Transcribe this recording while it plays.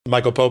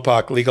Michael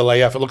Popak, Legal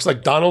AF. It looks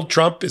like Donald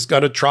Trump is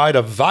going to try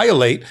to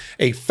violate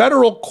a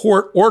federal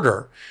court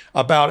order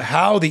about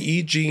how the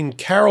E. Jean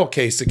Carroll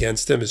case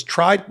against him is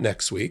tried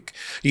next week.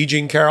 E.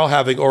 Jean Carroll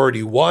having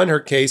already won her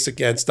case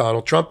against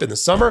Donald Trump in the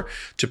summer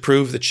to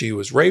prove that she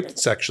was raped,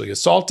 sexually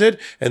assaulted,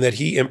 and that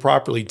he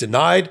improperly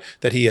denied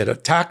that he had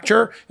attacked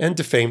her and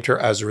defamed her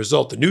as a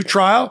result. The new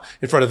trial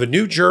in front of a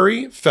new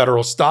jury,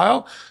 federal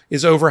style,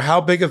 is over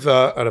how big of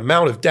an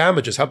amount of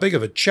damages, how big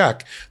of a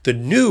check the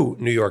new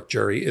New York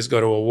jury is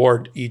going to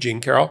award E. Jean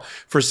Carroll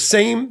for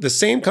the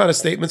same kind of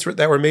statements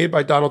that were made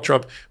by Donald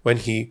Trump when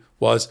he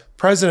was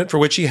president, for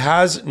which he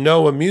has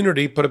no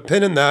immunity. Put a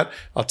pin in that.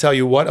 I'll tell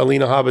you what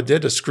Alina Habba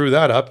did to screw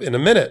that up in a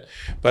minute.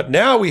 But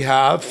now we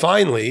have,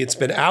 finally, it's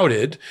been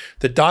outed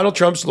that Donald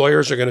Trump's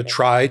lawyers are going to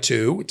try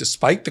to,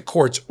 despite the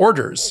court's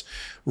orders,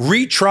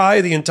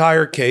 retry the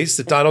entire case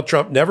that Donald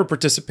Trump never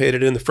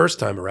participated in the first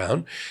time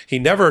around. He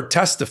never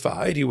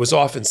testified. He was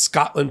off in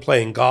Scotland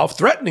playing golf,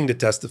 threatening to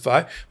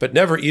testify, but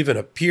never even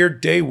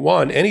appeared day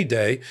one, any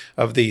day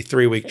of the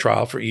 3-week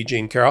trial for E.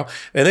 Jean Carroll.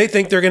 And they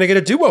think they're going to get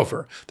a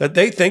do-over, that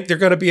they think they're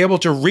going to be able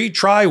to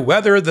retry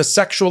whether the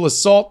sexual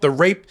assault, the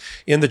rape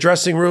in the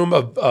dressing room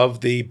of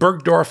the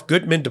Bergdorf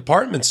Goodman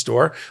department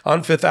store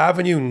on Fifth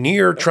Avenue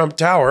near Trump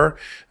Tower,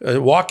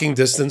 walking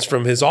distance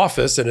from his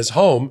office and his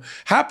home,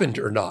 happened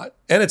or not.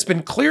 And it's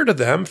been clear to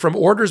them from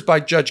orders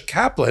by Judge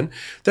Kaplan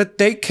that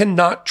they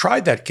cannot try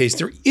that case.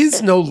 There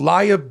is no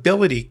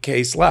liability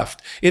case left.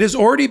 It has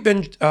already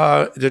been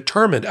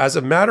determined as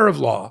a matter of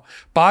law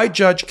by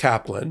Judge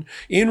Kaplan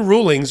in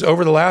rulings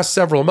over the last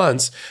several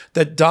months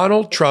that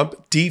Donald Trump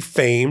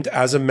defamed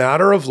as a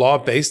matter of law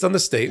based on the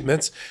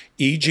statements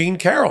E. Jean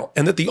Carroll,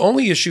 and that the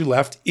only issue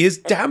left is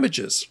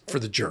damages for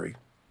the jury.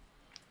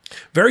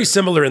 Very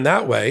similar in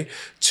that way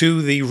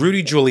to the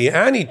Rudy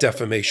Giuliani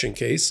defamation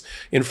case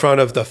in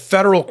front of the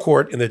federal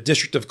court in the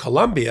District of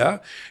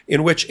Columbia,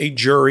 in which a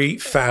jury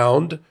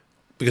found,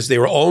 because they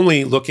were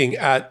only looking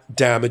at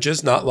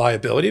damages, not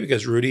liability,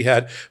 because Rudy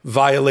had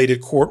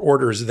violated court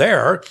orders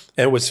there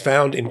and was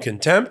found in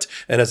contempt.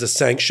 And as a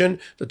sanction,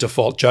 the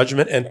default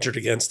judgment entered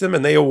against him,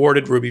 and they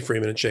awarded Ruby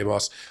Freeman and Shay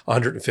Moss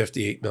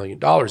 $158 million.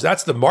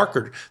 That's the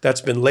marker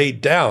that's been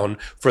laid down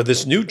for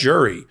this new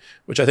jury,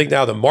 which I think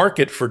now the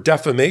market for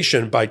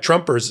defamation by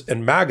Trumpers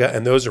and MAGA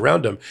and those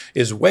around them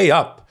is way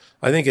up.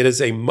 I think it is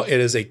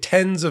a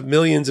tens of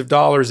millions of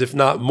dollars, if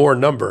not more,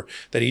 number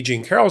that E.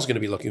 Jean Carroll is going to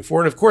be looking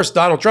for. And of course,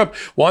 Donald Trump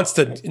wants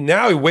to,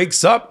 now he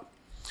wakes up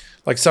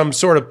like some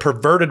sort of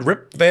perverted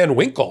Rip Van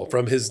Winkle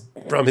from his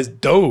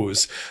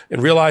doze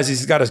and realizes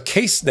he's got a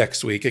case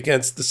next week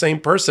against the same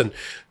person,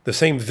 the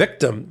same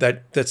victim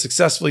that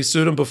successfully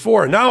sued him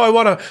before. Now I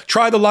want to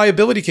try the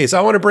liability case.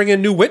 I want to bring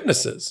in new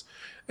witnesses.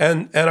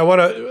 And I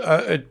want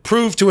to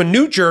prove to a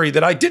new jury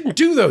that I didn't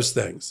do those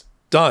things.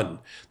 Done.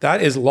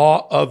 That is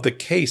law of the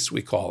case,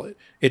 we call it.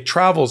 It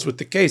travels with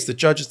the case. The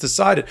judge has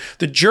decided.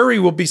 The jury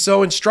will be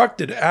so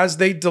instructed as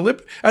they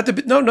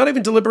not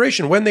even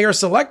deliberation, when they are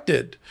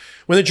selected.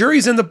 When the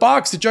jury's in the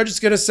box, the judge is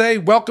going to say,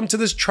 welcome to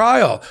this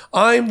trial.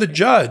 I'm the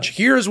judge.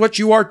 Here's what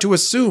you are to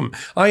assume.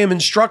 I am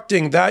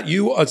instructing that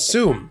you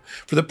assume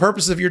for the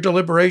purpose of your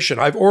deliberation.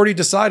 I've already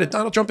decided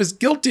Donald Trump is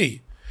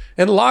guilty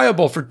and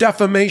liable for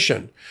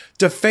defamation,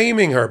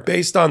 defaming her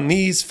based on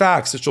these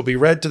facts, which will be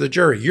read to the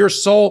jury. Your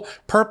sole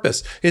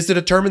purpose is to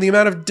determine the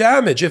amount of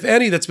damage, if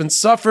any, that's been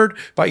suffered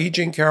by E.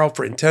 Jean Carroll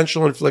for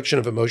intentional infliction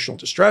of emotional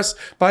distress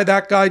by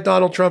that guy,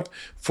 Donald Trump,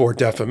 for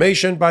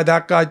defamation by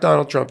that guy,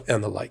 Donald Trump,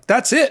 and the like.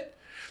 That's it.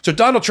 So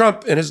Donald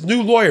Trump and his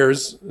new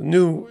lawyers,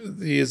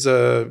 he is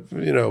a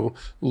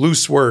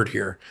loose word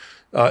here,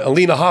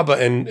 Alina Habba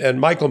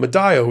and Michael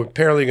Medallo, who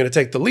apparently are going to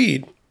take the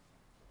lead.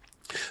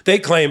 They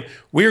claim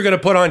we're going to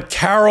put on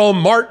Carol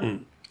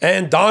Martin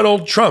and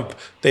Donald Trump.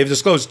 They've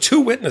disclosed 2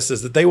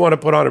 witnesses that they want to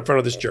put on in front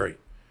of this jury.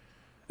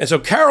 And so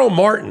Carol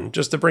Martin,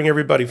 just to bring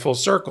everybody full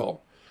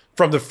circle,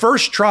 from the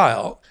first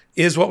trial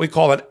is what we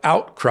call an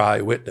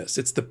outcry witness.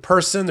 It's the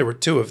person, there were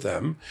 2 of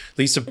them,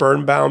 Lisa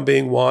Birnbaum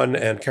being one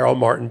and Carol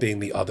Martin being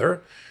the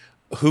other,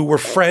 who were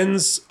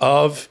friends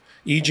of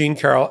E. Jean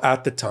Carroll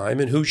at the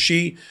time and who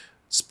she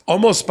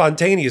almost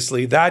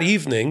spontaneously that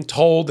evening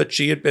told that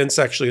she had been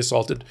sexually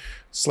assaulted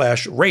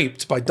 /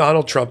 raped by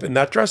Donald Trump in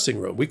that dressing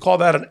room. We call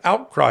that an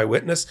outcry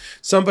witness,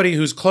 somebody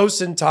who's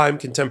close in time,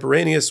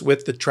 contemporaneous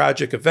with the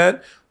tragic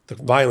event, the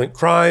violent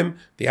crime,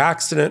 the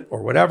accident,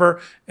 or whatever.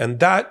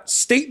 And that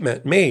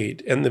statement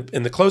made in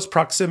the close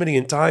proximity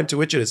in time to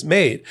which it is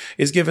made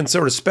is given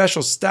sort of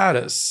special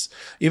status,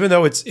 even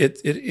though it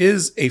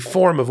is a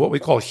form of what we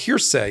call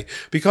hearsay,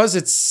 because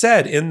it's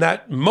said in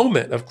that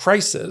moment of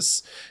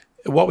crisis,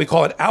 what we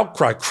call an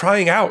outcry,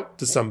 crying out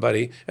to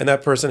somebody, and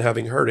that person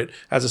having heard it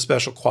has a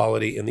special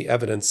quality in the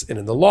evidence and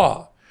in the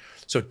law.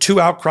 So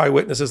 2 outcry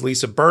witnesses,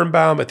 Lisa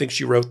Birnbaum, I think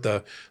she wrote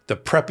the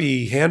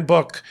Preppy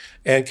Handbook,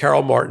 and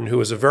Carol Martin, who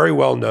is a very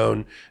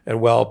well-known and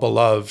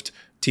well-beloved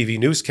TV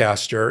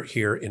newscaster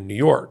here in New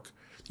York.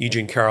 E.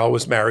 Jean Carroll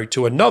was married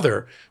to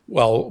another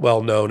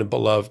well-known and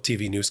beloved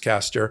TV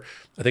newscaster,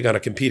 I think on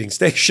a competing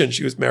station.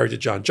 She was married to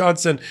John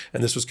Johnson,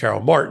 and this was Carol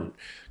Martin.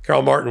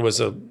 Carol Martin was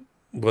a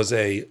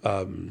a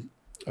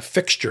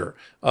fixture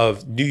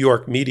of New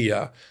York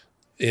media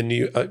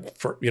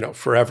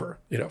forever,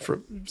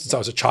 since I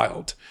was a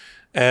child.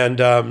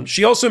 And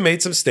she also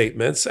made some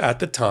statements at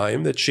the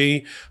time that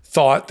she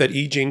thought that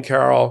E. Jean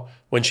Carroll,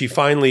 when she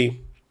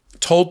finally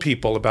told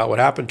people about what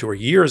happened to her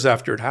years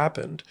after it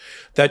happened,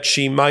 that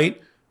she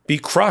might be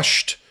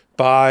crushed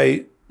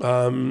by,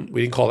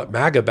 we didn't call it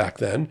MAGA back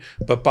then,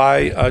 but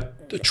by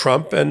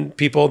Trump and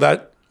people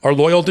that are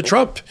loyal to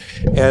Trump.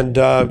 And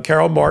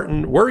Carol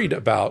Martin worried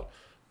about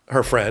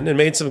her friend and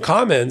made some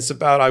comments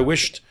about, I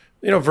wished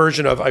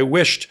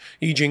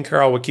E. Jean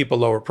Carroll would keep a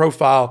lower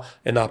profile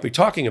and not be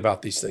talking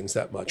about these things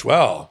that much.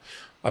 Well,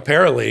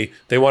 apparently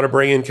they want to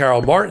bring in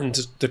Carol Martin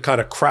to kind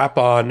of crap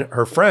on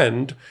her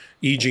friend,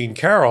 E. Jean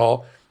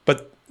Carroll.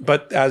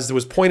 But as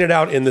was pointed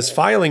out in this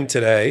filing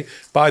today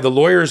by the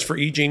lawyers for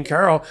E. Jean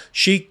Carroll,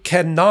 she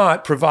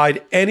cannot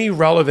provide any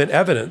relevant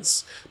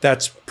evidence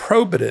that's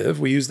probative.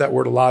 We use that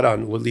word a lot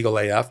on Legal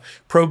AF.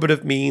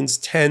 Probative means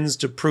tends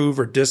to prove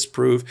or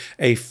disprove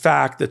a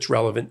fact that's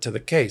relevant to the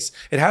case.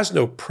 It has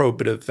no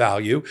probative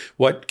value.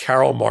 What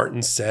Carol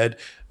Martin said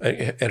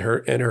and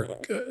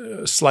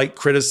her slight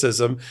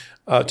criticism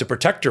to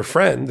protect her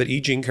friend, that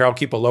E. Jean Carroll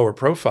keep a lower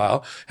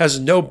profile, has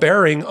no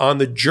bearing on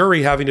the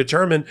jury having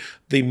determined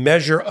the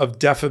measure of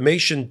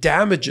defamation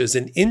damages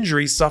and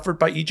injuries suffered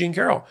by E. Jean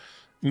Carroll.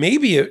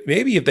 Maybe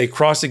if they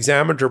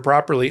cross-examined her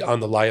properly on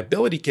the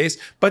liability case,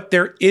 but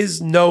there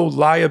is no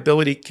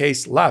liability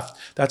case left.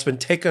 That's been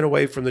taken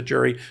away from the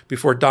jury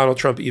before Donald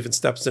Trump even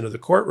steps into the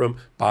courtroom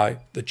by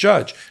the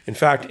judge. In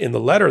fact, in the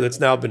letter that's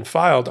now been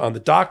filed on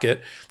the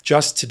docket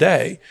just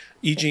today,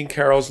 E. Jean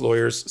Carroll's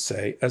lawyers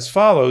say as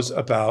follows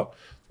about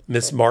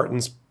Ms.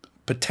 Martin's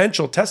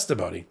potential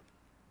testimony.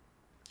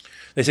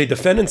 They say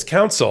defendants'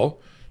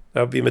 counsel, that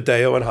would be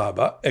Medeo and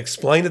Haba,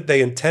 explained that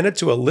they intended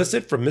to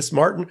elicit from Ms.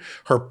 Martin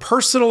her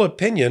personal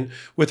opinion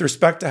with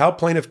respect to how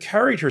plaintiff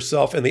carried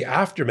herself in the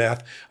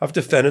aftermath of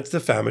defendant's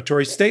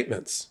defamatory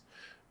statements.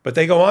 But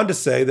they go on to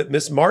say that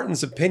Ms.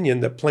 Martin's opinion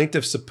that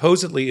plaintiff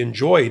supposedly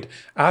enjoyed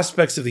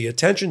aspects of the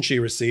attention she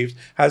received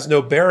has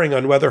no bearing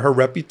on whether her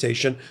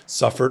reputation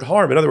suffered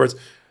harm. In other words,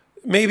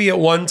 maybe at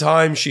one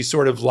time she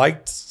sort of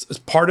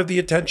liked part of the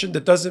attention.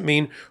 That doesn't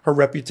mean her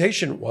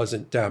reputation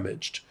wasn't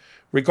damaged.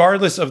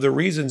 Regardless of the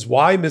reasons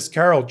why Ms.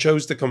 Carroll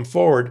chose to come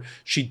forward,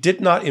 she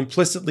did not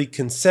implicitly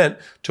consent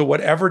to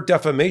whatever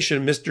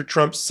defamation Mr.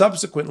 Trump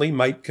subsequently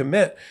might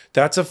commit.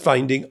 That's a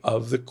finding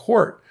of the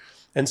court.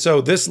 And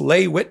so this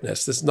lay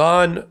witness, this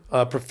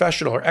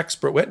non-professional or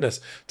expert witness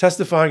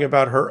testifying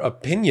about her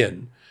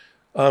opinion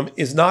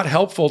is not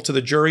helpful to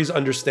the jury's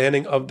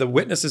understanding of the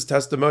witness's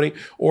testimony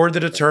or the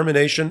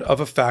determination of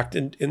a fact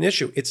in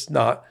issue. It's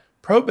not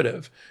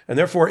probative. And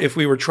therefore, if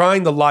we were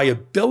trying the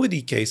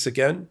liability case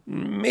again,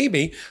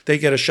 maybe they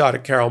get a shot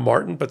at Carol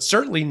Martin, but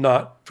certainly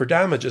not for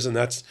damages. And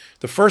that's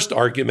the first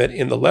argument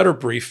in the letter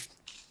brief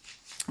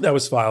that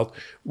was filed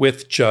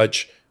with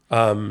Judge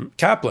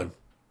Kaplan.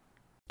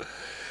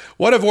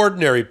 What if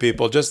ordinary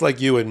people, just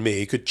like you and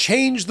me, could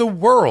change the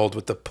world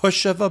with the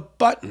push of a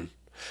button?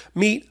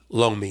 Meet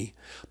Lomi,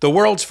 the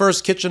world's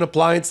first kitchen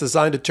appliance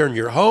designed to turn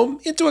your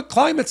home into a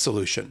climate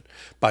solution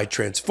by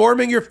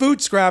transforming your food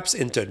scraps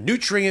into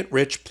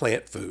nutrient-rich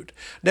plant food.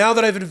 Now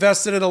that I've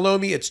invested in a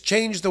Lomi, it's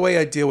changed the way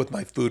I deal with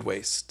my food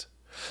waste.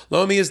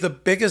 Lomi is the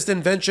biggest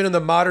invention in the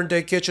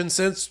modern-day kitchen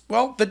since,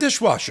 well, the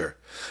dishwasher.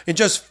 In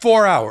just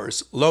 4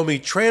 hours, Lomi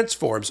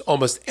transforms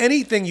almost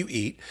anything you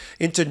eat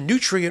into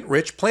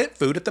nutrient-rich plant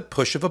food at the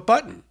push of a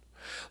button.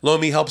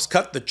 Lomi helps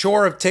cut the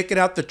chore of taking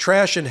out the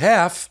trash in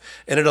half,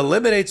 and it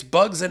eliminates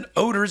bugs and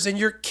odors in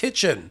your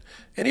kitchen.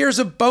 And here's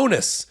a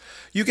bonus.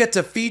 You get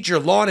to feed your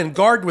lawn and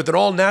garden with an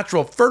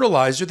all-natural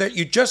fertilizer that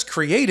you just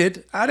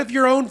created out of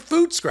your own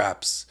food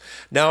scraps.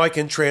 Now I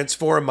can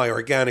transform my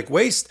organic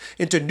waste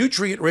into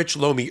nutrient-rich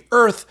Lomi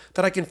earth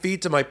that I can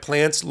feed to my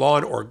plants,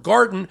 lawn, or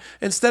garden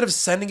instead of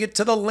sending it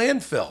to the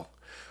landfill,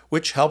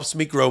 which helps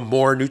me grow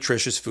more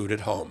nutritious food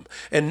at home.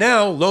 And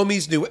now,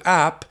 Lomi's new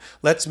app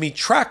lets me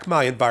track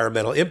my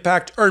environmental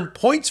impact, earn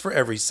points for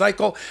every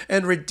cycle,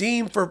 and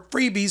redeem for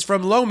freebies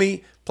from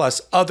Lomi,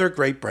 plus other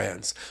great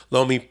brands.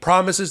 Lomi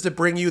promises to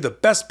bring you the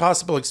best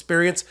possible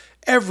experience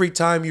every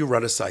time you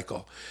run a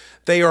cycle.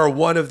 They are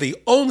one of the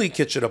only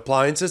kitchen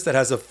appliances that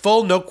has a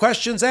full, no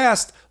questions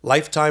asked,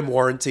 lifetime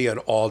warranty on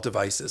all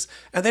devices.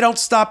 And they don't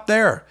stop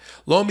there.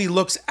 Lomi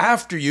looks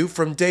after you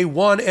from day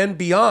one and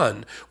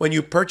beyond. When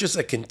you purchase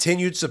a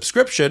continued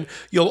subscription,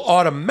 you'll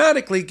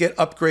automatically get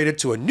upgraded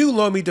to a new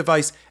Lomi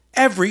device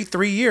every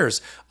 3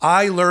 years.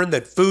 I learned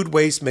that food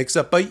waste makes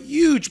up a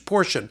huge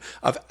portion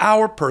of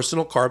our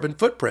personal carbon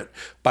footprint.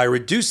 By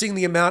reducing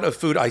the amount of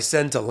food I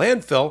send to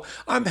landfill,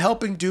 I'm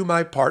helping do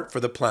my part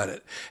for the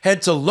planet.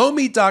 Head to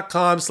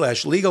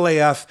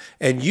lomi.com/legalaf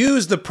and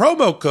use the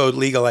promo code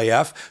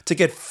legalaf to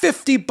get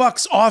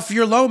 $50 off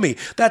your Lomi.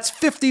 That's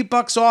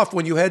 $50 off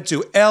when you head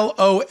to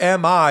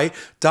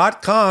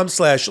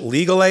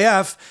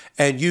lomi.com/legalaf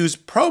and use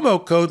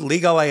promo code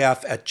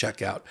legalaf at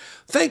checkout.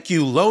 Thank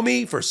you,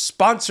 Lomi, for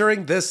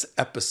sponsoring this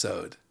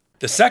episode.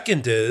 The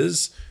second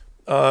is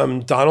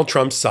Donald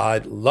Trump's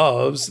side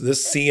loves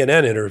this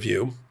CNN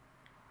interview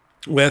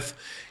with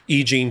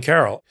E. Jean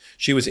Carroll.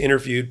 She was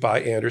interviewed by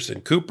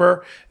Anderson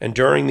Cooper, and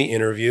during the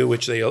interview,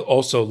 which they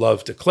also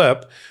love to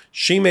clip,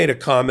 she made a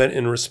comment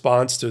in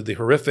response to the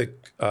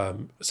horrific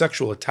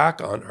sexual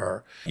attack on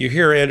her. You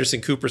hear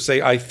Anderson Cooper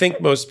say, I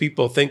think most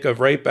people think of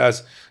rape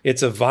as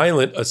it's a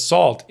violent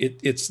assault.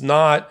 It's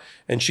not.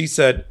 And she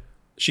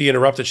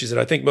interrupted, she said,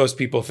 I think most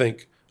people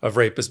think of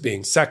rape as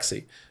being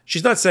sexy.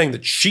 She's not saying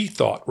that she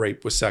thought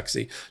rape was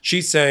sexy.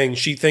 She's saying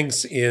she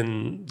thinks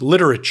in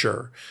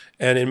literature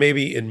and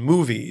maybe in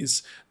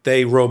movies,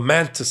 they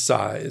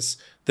romanticize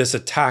this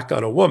attack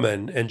on a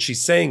woman, and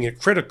she's saying it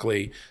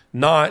critically,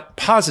 not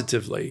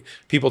positively.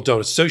 People don't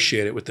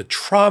associate it with the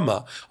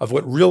trauma of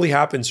what really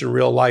happens in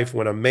real life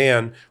when a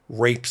man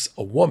rapes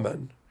a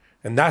woman.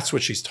 And that's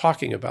what she's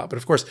talking about. But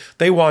of course,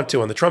 they want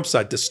to, on the Trump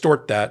side,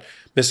 distort that,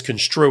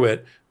 misconstrue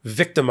it,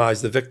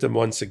 victimize the victim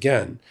once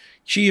again.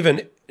 She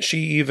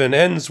even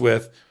ends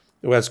with,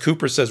 as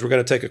Cooper says, we're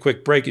going to take a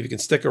quick break. If you can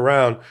stick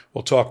around,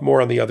 we'll talk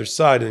more on the other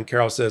side. And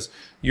Carroll says,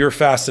 you're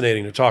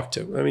fascinating to talk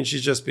to. I mean,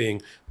 she's just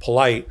being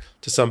polite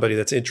to somebody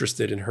that's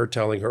interested in her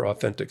telling her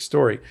authentic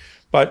story.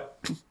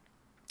 But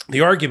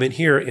the argument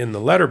here in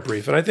the letter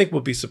brief, and I think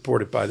will be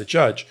supported by the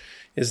judge,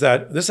 is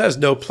that this has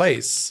no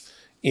place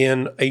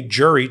in a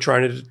jury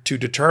trying to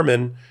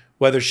determine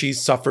whether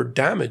she's suffered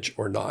damage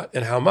or not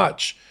and how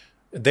much.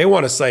 They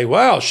want to say,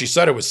 well, she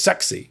said it was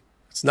sexy.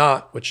 It's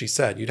not what she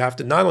said. You'd have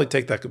to not only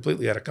take that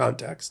completely out of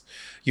context,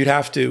 you'd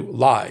have to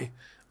lie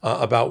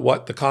about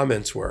what the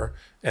comments were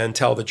and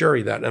tell the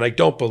jury that. And I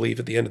don't believe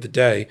at the end of the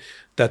day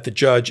that the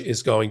judge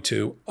is going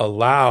to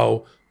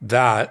allow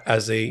that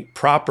as a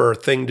proper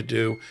thing to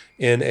do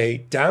in a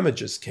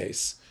damages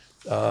case.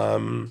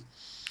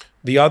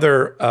 The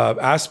other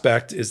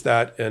aspect is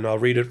that, and I'll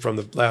read it from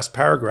the last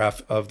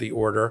paragraph of the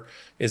order,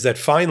 is that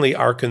finally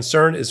our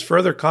concern is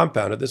further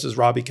compounded. This is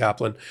Robbie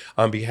Kaplan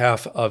on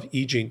behalf of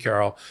E. Jean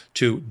Carroll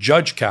to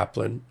Judge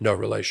Kaplan, no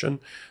relation.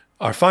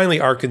 Finally,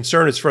 our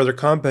concern is further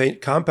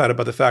compounded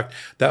by the fact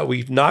that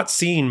we've not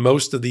seen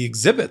most of the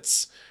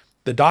exhibits,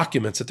 the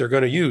documents that they're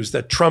going to use,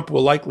 that Trump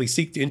will likely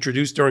seek to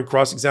introduce during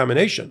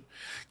cross-examination.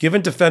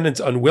 Given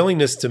defendants'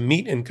 unwillingness to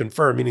meet and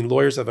confer, meaning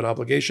lawyers have an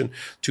obligation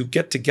to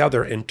get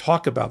together and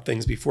talk about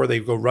things before they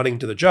go running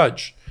to the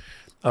judge,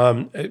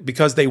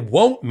 because they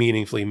won't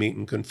meaningfully meet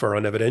and confer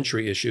on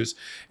evidentiary issues,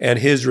 and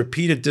his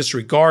repeated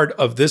disregard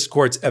of this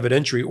court's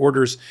evidentiary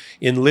orders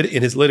in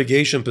his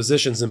litigation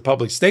positions and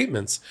public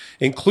statements,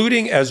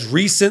 including as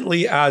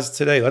recently as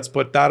today. Let's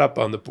put that up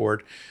on the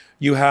board.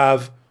 You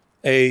have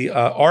a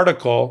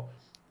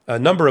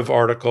number of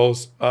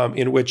articles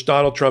in which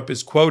Donald Trump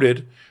is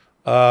quoted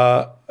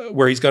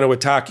where he's going to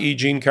attack E.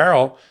 Jean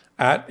Carroll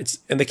and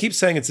they keep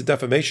saying it's a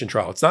defamation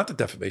trial. It's not the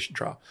defamation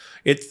trial.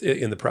 It's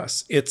in the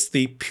press. It's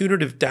the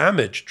punitive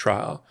damage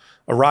trial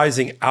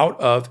arising out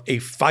of a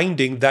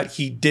finding that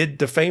he did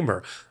defame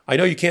her. I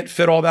know you can't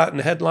fit all that in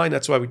the headline.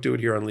 That's why we do it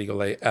here on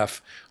Legal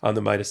AF on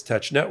the Midas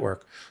Touch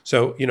Network.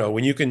 So,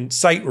 when you can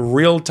cite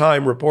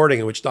real-time reporting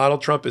in which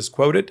Donald Trump is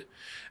quoted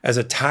as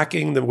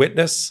attacking the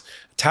witness,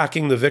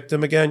 attacking the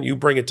victim again, you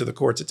bring it to the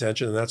court's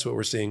attention, and that's what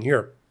we're seeing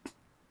here.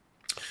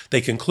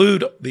 They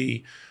conclude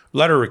the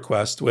letter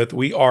request with,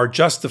 we are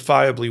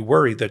justifiably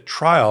worried that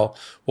trial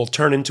will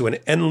turn into an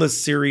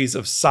endless series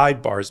of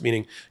sidebars,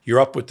 meaning you're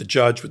up with the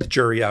judge, with the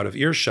jury out of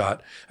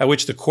earshot, at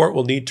which the court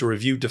will need to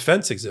review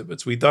defense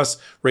exhibits. We thus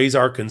raise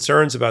our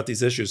concerns about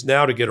these issues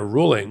now to get a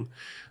ruling.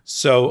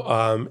 So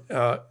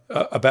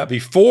about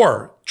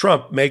before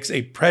Trump makes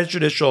a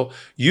prejudicial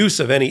use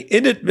of any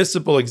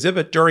inadmissible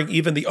exhibit during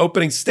even the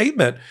opening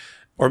statement,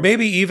 or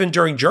maybe even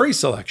during jury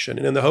selection,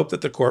 and in the hope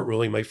that the court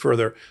ruling may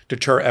further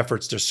deter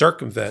efforts to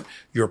circumvent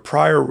your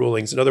prior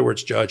rulings. In other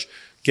words, Judge,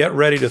 get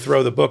ready to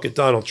throw the book at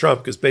Donald Trump,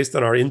 because based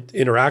on our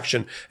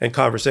interaction and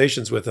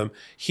conversations with him,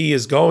 he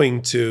is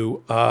going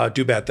to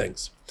do bad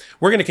things.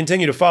 We're going to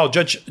continue to follow.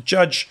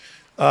 Judge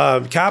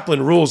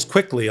Kaplan rules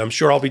quickly. I'm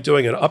sure I'll be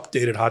doing an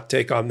updated hot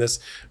take on this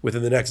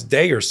within the next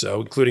day or so,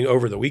 including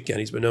over the weekend.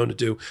 He's been known to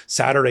do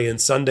Saturday and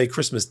Sunday,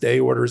 Christmas Day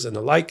orders and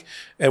the like.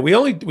 And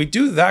we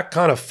do that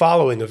kind of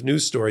following of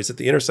news stories at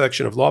the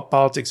intersection of law,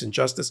 politics, and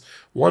justice.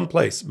 One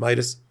place,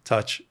 Midas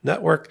Touch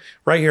Network,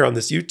 right here on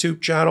this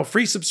YouTube channel.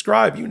 Free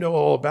subscribe. You know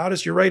all about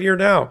us. You're right here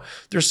now.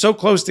 They're so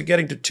close to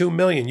getting to 2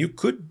 million. You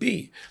could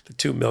be the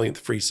 2 millionth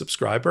free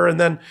subscriber. And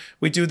then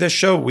we do this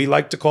show we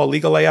like to call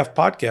Legal AF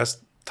Podcast.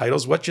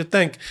 Titles What You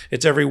Think.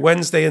 It's every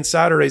Wednesday and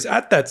Saturdays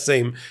at that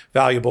same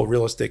valuable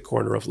real estate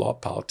corner of law,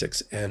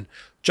 politics, and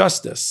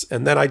justice.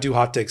 And then I do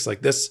hot takes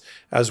like this,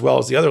 as well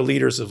as the other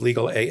leaders of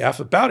Legal AF,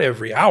 about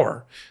every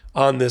hour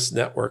on this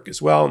network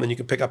as well. And then you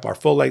can pick up our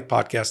full-length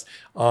podcast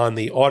on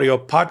the audio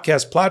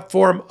podcast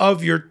platform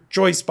of your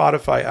choice,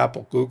 Spotify,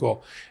 Apple,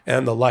 Google,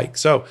 and the like.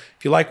 So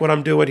if you like what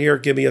I'm doing here,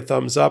 give me a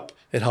thumbs up.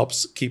 It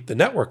helps keep the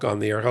network on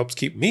the air, helps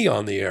keep me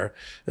on the air.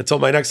 Until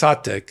my next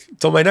hot take,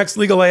 until my next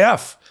Legal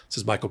AF, this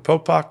is Michael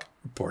Popak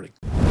reporting.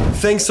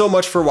 Thanks so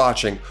much for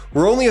watching.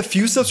 We're only a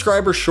few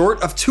subscribers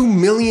short of 2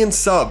 million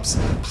subs.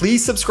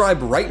 Please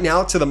subscribe right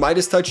now to the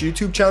Midas Touch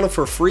YouTube channel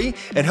for free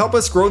and help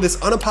us grow this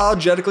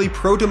unapologetically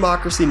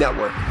pro-democracy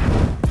network.